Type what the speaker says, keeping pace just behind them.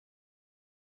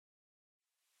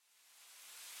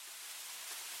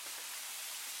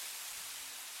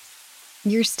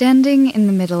You're standing in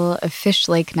the middle of Fish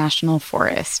Lake National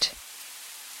Forest,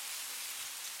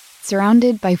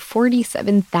 surrounded by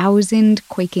 47,000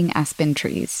 quaking aspen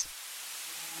trees.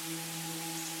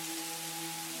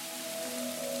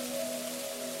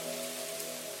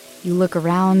 You look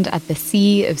around at the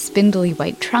sea of spindly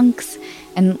white trunks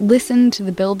and listen to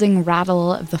the building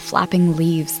rattle of the flapping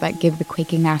leaves that give the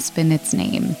quaking aspen its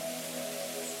name.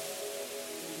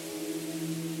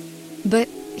 But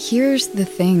here's the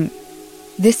thing.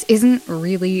 This isn't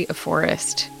really a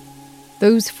forest.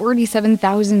 Those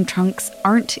 47,000 trunks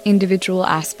aren't individual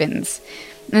aspens,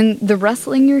 and the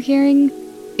rustling you're hearing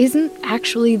isn't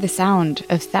actually the sound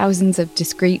of thousands of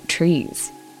discrete trees.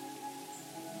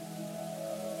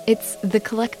 It's the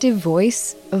collective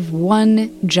voice of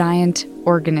one giant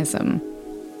organism.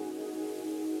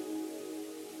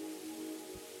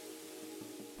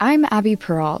 I'm Abby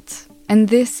Peralt, and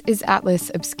this is Atlas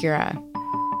Obscura,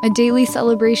 a daily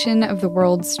celebration of the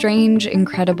world's strange,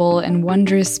 incredible, and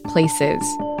wondrous places.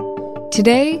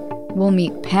 Today, we'll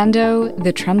meet Pando,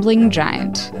 the trembling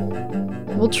giant.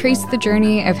 We'll trace the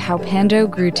journey of how Pando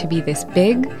grew to be this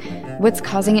big, what's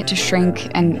causing it to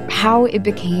shrink, and how it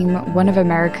became one of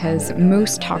America's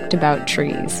most talked about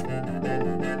trees.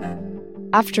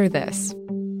 After this.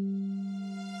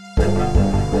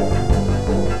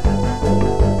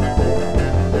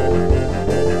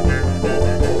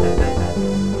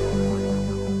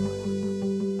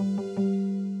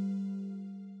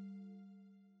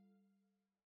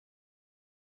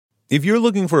 If you're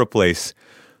looking for a place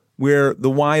where the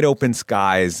wide open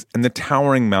skies and the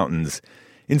towering mountains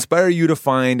inspire you to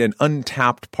find an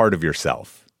untapped part of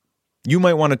yourself, you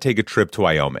might want to take a trip to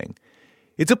Wyoming.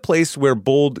 It's a place where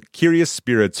bold, curious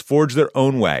spirits forge their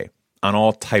own way on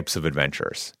all types of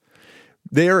adventures.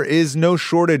 There is no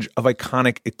shortage of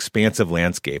iconic, expansive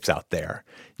landscapes out there.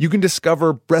 You can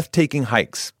discover breathtaking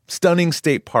hikes, stunning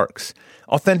state parks,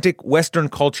 authentic Western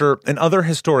culture, and other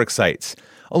historic sites,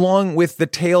 along with the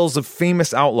tales of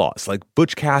famous outlaws like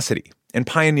Butch Cassidy and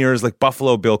pioneers like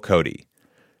Buffalo Bill Cody.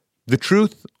 The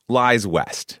truth lies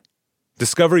west.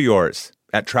 Discover yours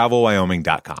at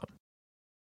travelwyoming.com.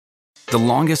 The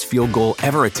longest field goal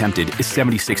ever attempted is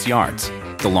 76 yards.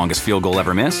 The longest field goal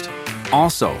ever missed?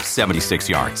 Also 76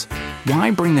 yards.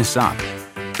 Why bring this up?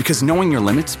 Because knowing your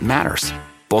limits matters,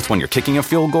 both when you're kicking a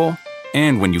field goal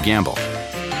and when you gamble.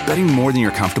 Betting more than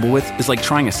you're comfortable with is like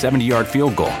trying a 70-yard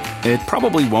field goal. It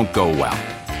probably won't go well.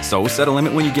 So set a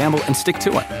limit when you gamble and stick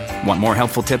to it. Want more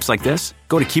helpful tips like this?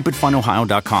 Go to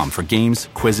keepitfunohio.com for games,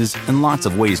 quizzes, and lots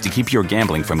of ways to keep your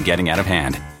gambling from getting out of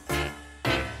hand.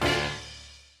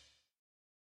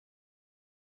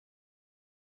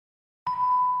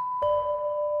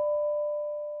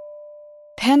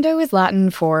 Pando is Latin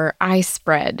for I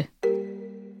spread.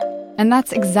 And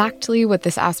that's exactly what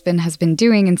this aspen has been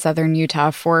doing in southern Utah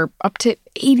for up to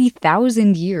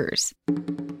 80,000 years.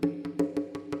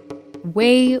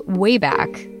 Way, way back,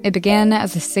 it began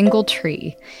as a single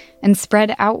tree and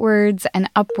spread outwards and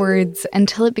upwards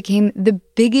until it became the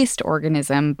biggest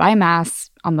organism by mass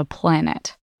on the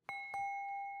planet.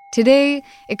 Today,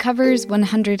 it covers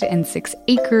 106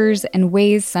 acres and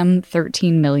weighs some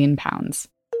 13 million pounds.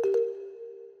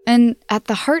 And at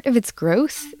the heart of its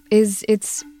growth is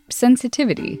its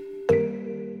sensitivity.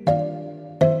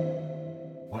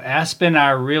 Well, aspen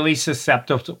are really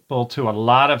susceptible to a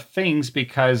lot of things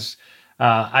because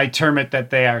I term it that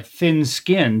they are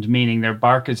thin-skinned, meaning their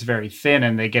bark is very thin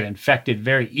and they get infected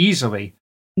very easily.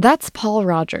 That's Paul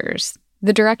Rogers,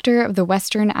 the director of the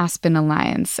Western Aspen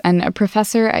Alliance and a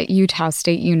professor at Utah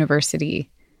State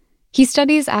University. He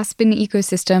studies aspen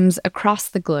ecosystems across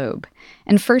the globe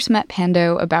and first met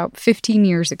Pando about 15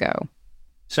 years ago.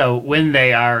 So when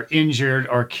they are injured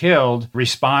or killed,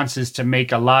 response is to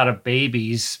make a lot of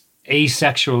babies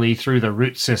asexually through the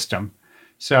root system.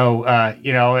 So,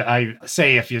 I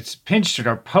say if it's pinched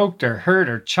or poked or hurt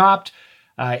or chopped,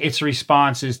 its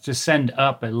response is to send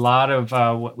up a lot of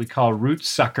what we call root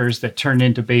suckers that turn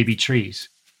into baby trees.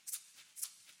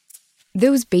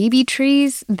 Those baby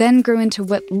trees then grow into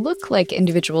what look like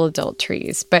individual adult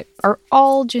trees, but are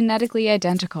all genetically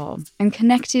identical and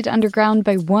connected underground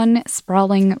by one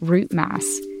sprawling root mass.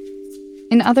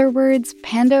 In other words,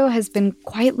 Pando has been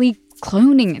quietly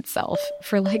cloning itself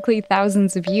for likely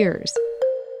thousands of years.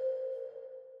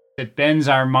 It bends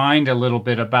our mind a little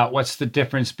bit about what's the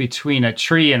difference between a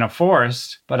tree and a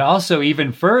forest, but also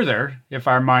even further, if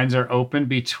our minds are open,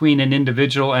 between an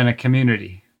individual and a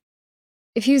community.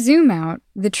 If you zoom out,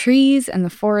 the trees and the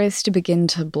forest begin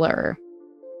to blur.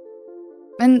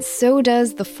 And so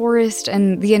does the forest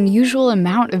and the unusual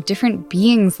amount of different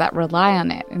beings that rely on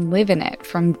it and live in it,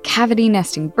 from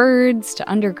cavity-nesting birds to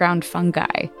underground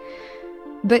fungi.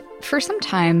 But for some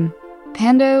time,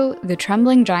 Pando, the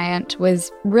trembling giant,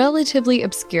 was relatively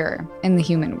obscure in the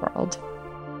human world.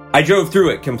 I drove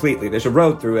through it completely. There's a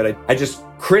road through it. I just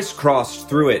crisscrossed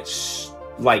through it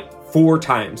like 4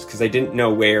 times because I didn't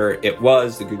know where it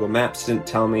was. The Google Maps didn't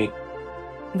tell me.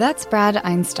 That's Brad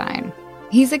Einstein.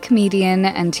 He's a comedian,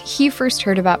 and he first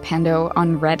heard about Pando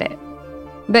on Reddit.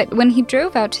 But when he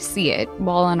drove out to see it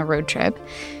while on a road trip,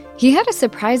 he had a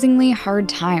surprisingly hard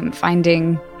time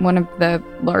finding one of the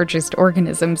largest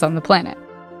organisms on the planet.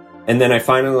 And then I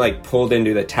finally pulled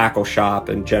into the tackle shop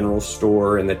and general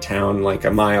store in the town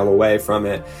a mile away from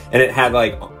it. And it had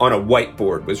on a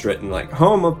whiteboard was written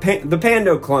home of the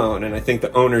Pando clone. And I think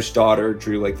the owner's daughter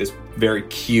drew this very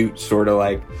cute sort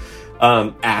of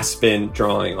aspen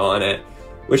drawing on it,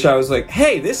 which I was like,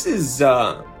 hey, this is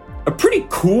a pretty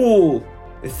cool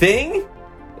thing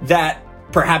that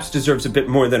perhaps deserves a bit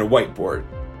more than a whiteboard.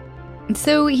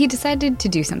 So he decided to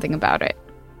do something about it.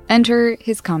 Enter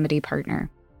his comedy partner.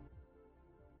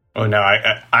 Oh, no,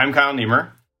 I'm Kyle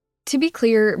Niemer. To be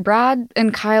clear, Brad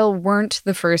and Kyle weren't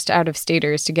the first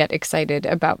out-of-staters to get excited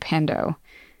about Pando.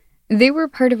 They were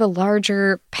part of a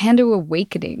larger Pando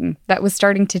awakening that was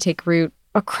starting to take root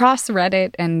across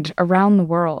Reddit and around the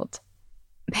world.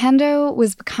 Pando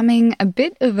was becoming a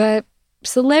bit of a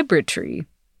celebrity,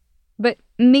 but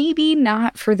maybe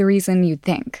not for the reason you'd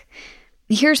think.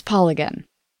 Here's Paul again.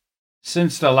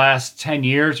 Since the last 10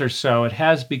 years or so, it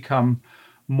has become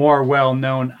more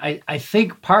well-known. I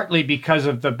think partly because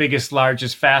of the biggest,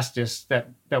 largest, fastest that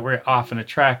we're often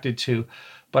attracted to,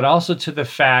 but also to the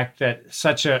fact that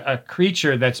such a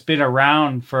creature that's been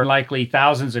around for likely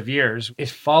thousands of years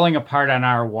is falling apart on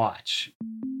our watch.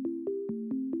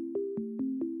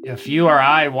 If you or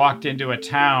I walked into a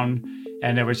town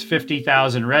and there was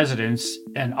 50,000 residents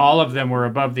and all of them were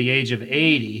above the age of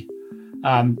 80,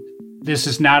 this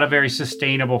is not a very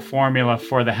sustainable formula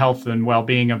for the health and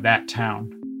well-being of that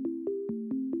town.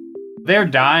 They're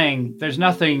dying. There's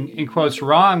nothing, in quotes,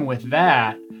 wrong with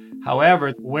that.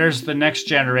 However, where's the next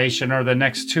generation or the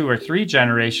next 2 or 3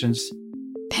 generations?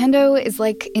 Pando is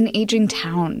like an aging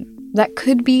town that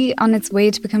could be on its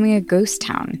way to becoming a ghost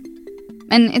town.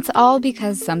 And it's all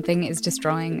because something is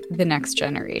destroying the next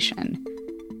generation.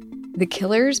 The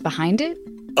killers behind it?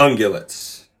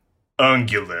 Ungulates.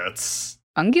 Ungulates.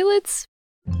 Ungulates?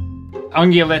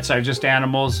 Ungulates are just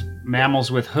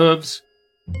mammals with hooves.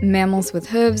 Mammals with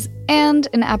hooves and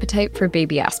an appetite for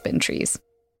baby aspen trees.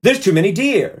 There's too many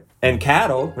deer. And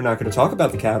cattle. We're not going to talk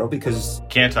about the cattle because...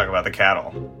 Can't talk about the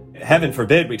cattle. Heaven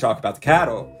forbid we talk about the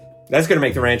cattle. That's going to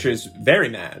make the ranchers very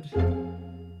mad.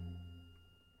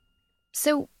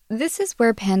 So this is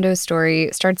where Pando's story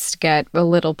starts to get a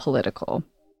little political.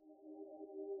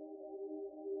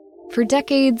 For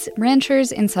decades,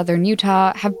 ranchers in southern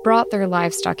Utah have brought their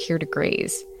livestock here to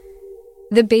graze.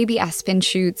 The baby aspen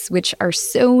shoots, which are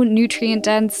so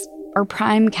nutrient-dense, are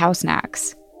prime cow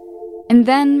snacks. And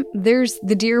then there's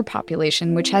the deer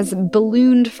population, which has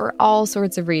ballooned for all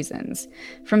sorts of reasons,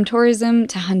 from tourism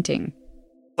to hunting.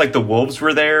 The wolves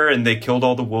were there and they killed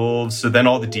all the wolves, so then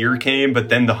all the deer came, but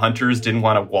then the hunters didn't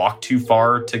want to walk too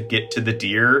far to get to the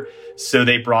deer, so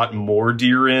they brought more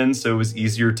deer in, so it was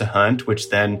easier to hunt,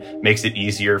 which then makes it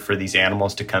easier for these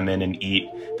animals to come in and eat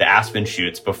the aspen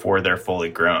shoots before they're fully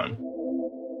grown.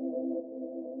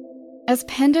 As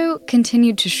Pando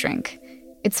continued to shrink,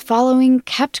 its following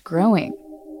kept growing.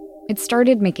 It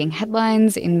started making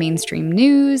headlines in mainstream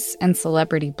news and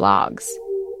celebrity blogs.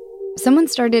 Someone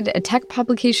started a tech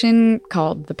publication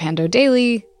called the Pando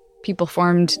Daily. People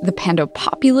formed the Pando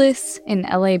Populace, an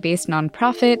LA-based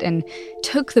nonprofit, and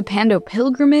took the Pando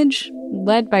pilgrimage,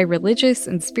 led by religious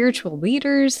and spiritual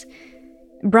leaders.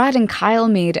 Brad and Kyle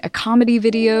made a comedy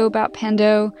video about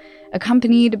Pando,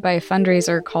 accompanied by a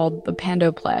fundraiser called the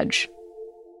Pando Pledge.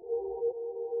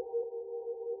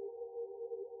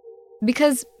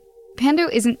 Because Pando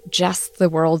isn't just the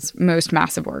world's most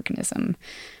massive organism.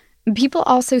 People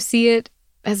also see it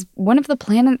as one of the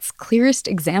planet's clearest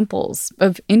examples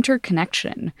of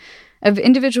interconnection, of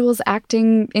individuals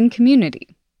acting in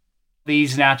community.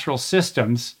 These natural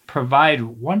systems provide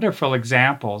wonderful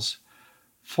examples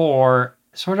for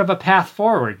sort of a path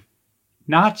forward,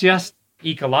 not just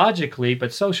ecologically,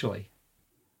 but socially.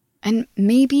 And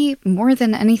maybe more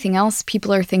than anything else,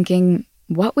 people are thinking,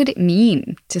 what would it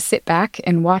mean to sit back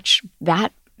and watch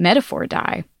that metaphor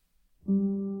die?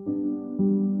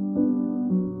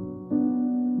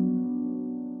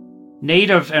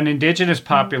 Native and indigenous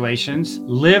populations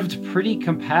lived pretty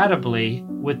compatibly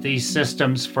with these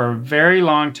systems for a very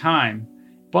long time.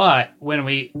 But when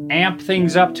we amp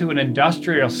things up to an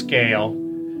industrial scale,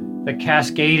 the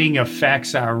cascading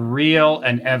effects are real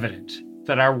and evident.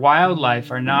 that our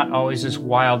wildlife are not always as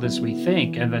wild as we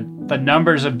think. And the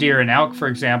numbers of deer and elk, for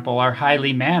example, are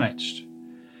highly managed.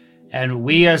 And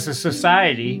we as a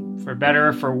society, for better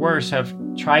or for worse, have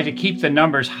tried to keep the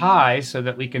numbers high so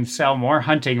that we can sell more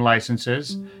hunting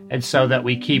licenses and so that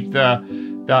we keep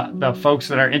the folks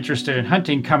that are interested in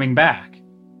hunting coming back.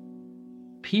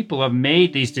 People have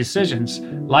made these decisions.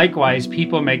 Likewise,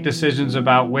 people make decisions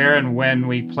about where and when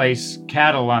we place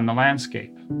cattle on the landscape.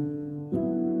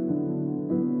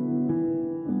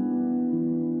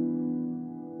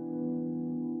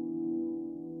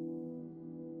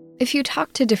 If you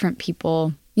talk to different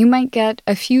people, you might get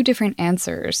a few different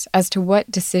answers as to what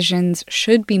decisions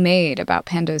should be made about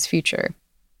Pando's future.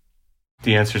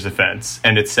 The answer's a fence,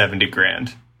 and it's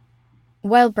 $70,000.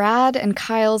 While Brad and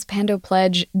Kyle's Pando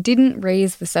pledge didn't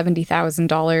raise the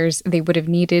 $70,000 they would have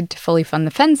needed to fully fund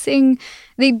the fencing,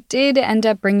 they did end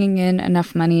up bringing in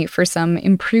enough money for some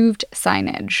improved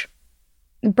signage.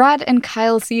 Brad and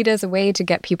Kyle see it as a way to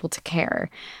get people to care,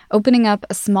 opening up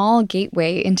a small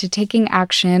gateway into taking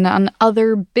action on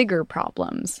other bigger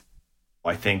problems.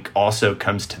 I think also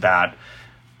comes to that,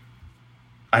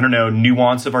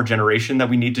 nuance of our generation that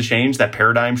we need to change, that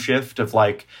paradigm shift of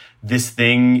like, this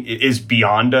thing is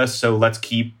beyond us, so let's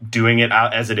keep doing it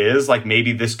out as it is. Like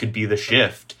maybe this could be the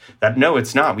shift that, no,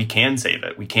 it's not. We can save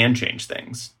it. We can change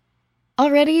things.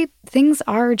 Already, things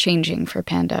are changing for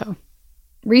Pando.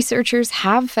 Researchers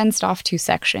have fenced off 2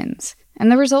 sections,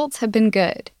 and the results have been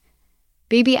good.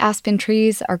 Baby aspen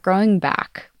trees are growing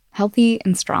back, healthy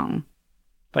and strong.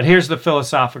 But here's the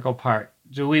philosophical part.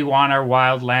 Do we want our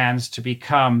wild lands to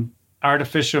become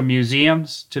artificial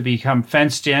museums, to become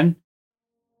fenced in?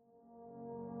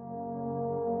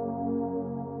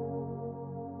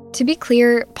 To be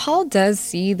clear, Paul does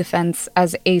see the fence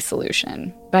as a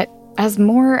solution, but as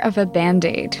more of a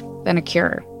band-aid than a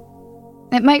cure.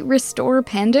 It might restore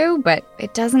Pando, but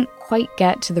it doesn't quite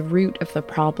get to the root of the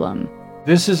problem.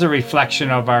 This is a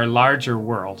reflection of our larger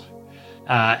world.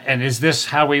 And is this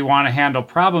how we want to handle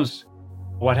problems?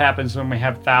 What happens when we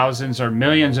have thousands or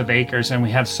millions of acres and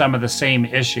we have some of the same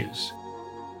issues?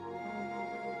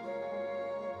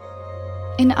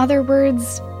 In other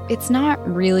words, it's not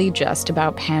really just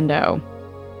about Pando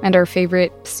and our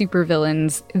favorite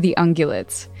supervillains, the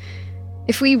ungulates.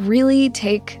 If we really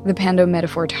take the Pando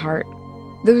metaphor to heart,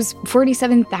 those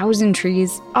 47,000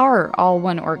 trees are all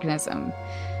one organism,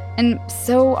 and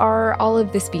so are all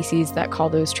of the species that call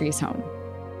those trees home.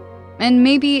 And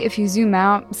maybe if you zoom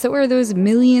out, so are those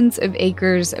millions of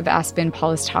acres of aspen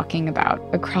Paul is talking about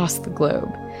across the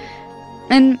globe.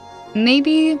 And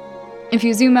maybe if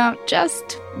you zoom out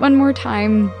just one more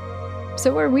time,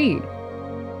 so are we.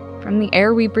 From the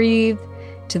air we breathe,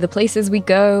 to the places we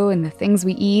go and the things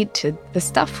we eat, to the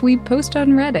stuff we post on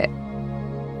Reddit.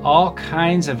 All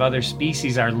kinds of other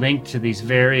species are linked to these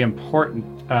very important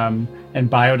and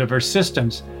biodiverse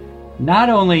systems, not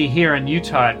only here in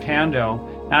Utah at Pando,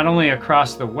 not only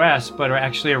across the West, but are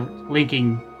actually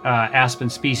linking aspen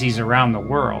species around the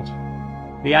world.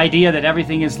 The idea that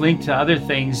everything is linked to other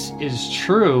things is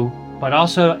true, but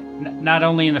also not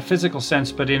only in the physical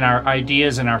sense, but in our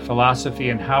ideas and our philosophy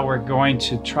and how we're going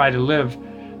to try to live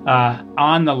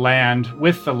on the land,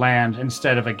 with the land,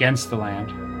 instead of against the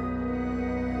land.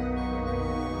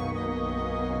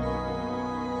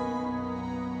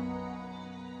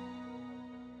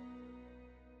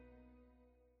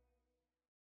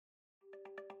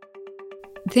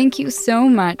 Thank you so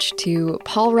much to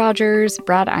Paul Rogers,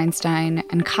 Brad Einstein,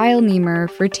 and Kyle Niemer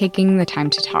for taking the time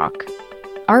to talk.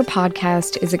 Our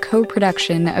podcast is a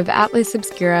co-production of Atlas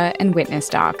Obscura and Witness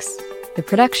Docs. The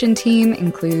production team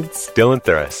includes Dylan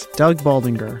Thuras, Doug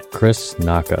Baldinger, Chris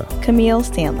Naka, Camille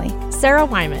Stanley, Sarah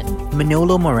Wyman,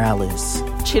 Manolo Morales,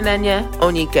 Chinenya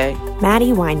Onike,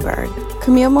 Maddie Weinberg,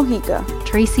 Camille Mojica,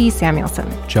 Tracy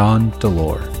Samuelson, John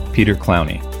Delore, Peter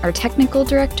Clowney. Our technical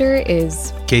director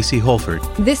is Casey Holford.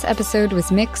 This episode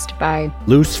was mixed by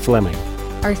Luce Fleming.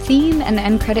 Our theme and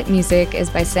end credit music is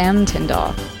by Sam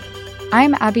Tyndall.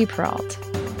 I'm Abby Peralt.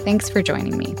 Thanks for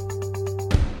joining me.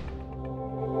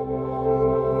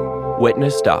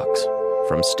 Witness Docs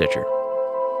from Stitcher.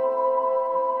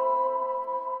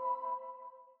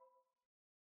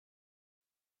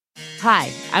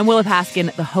 Hi, I'm Willa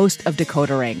Paskin, the host of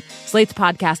Decoder Ring, Slate's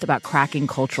podcast about cracking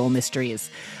cultural mysteries.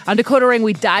 On Decoder Ring,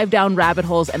 we dive down rabbit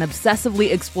holes and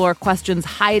obsessively explore questions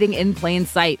hiding in plain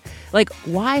sight. Like,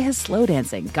 why has slow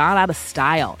dancing gone out of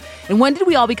style? And when did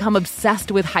we all become obsessed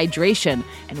with hydration?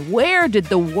 And where did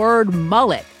the word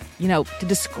mullet, to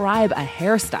describe a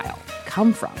hairstyle,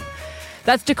 come from?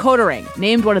 That's Decoder Ring,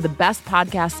 named one of the best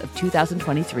podcasts of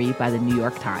 2023 by the New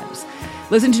York Times.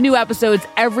 Listen to new episodes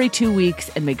every 2 weeks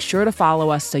and make sure to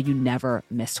follow us so you never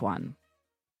miss one.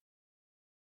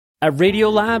 At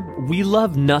Radiolab, we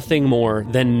love nothing more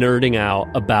than nerding out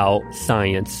about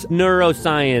science,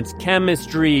 neuroscience,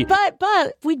 chemistry.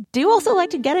 But we do also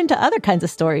like to get into other kinds of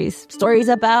stories. Stories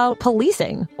about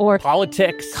policing or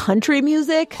politics, country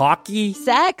music, hockey,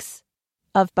 sex,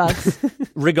 of bugs.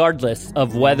 Regardless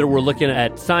of whether we're looking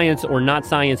at science or not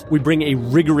science, we bring a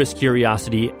rigorous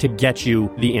curiosity to get you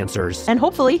the answers. And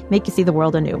hopefully make you see the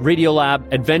world anew.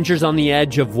 Radiolab, adventures on the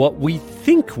edge of what we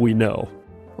think we know.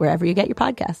 Wherever you get your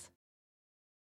podcasts.